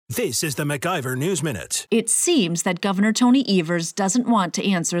This is the MacIver News Minute. It seems that Governor Tony Evers doesn't want to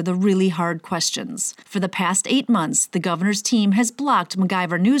answer the really hard questions. For the past 8 months, the governor's team has blocked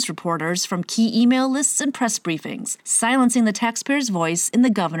MacIver News reporters from key email lists and press briefings, silencing the taxpayer's voice in the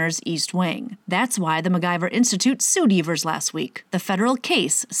governor's East Wing. That's why the MacIver Institute sued Evers last week. The federal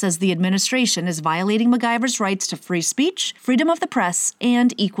case says the administration is violating MacIver's rights to free speech, freedom of the press,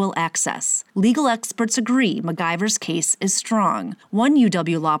 and equal access. Legal experts agree MacIver's case is strong. One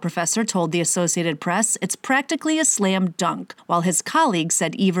UW law professor told the Associated Press it's practically a slam dunk, while his colleague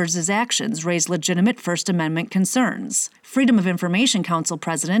said Evers' actions raise legitimate First Amendment concerns. Freedom of Information Council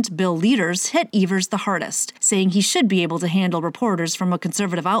President Bill Lueders hit Evers the hardest, saying he should be able to handle reporters from a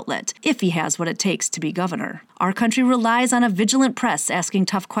conservative outlet if he has what it takes to be governor. Our country relies on a vigilant press asking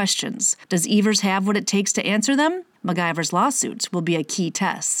tough questions. Does Evers have what it takes to answer them? MacIver's lawsuits will be a key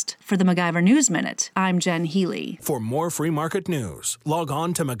test. For the MacIver News Minute, I'm Jen Healy. For more free market news, log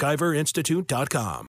on to MacIverInstitute.com.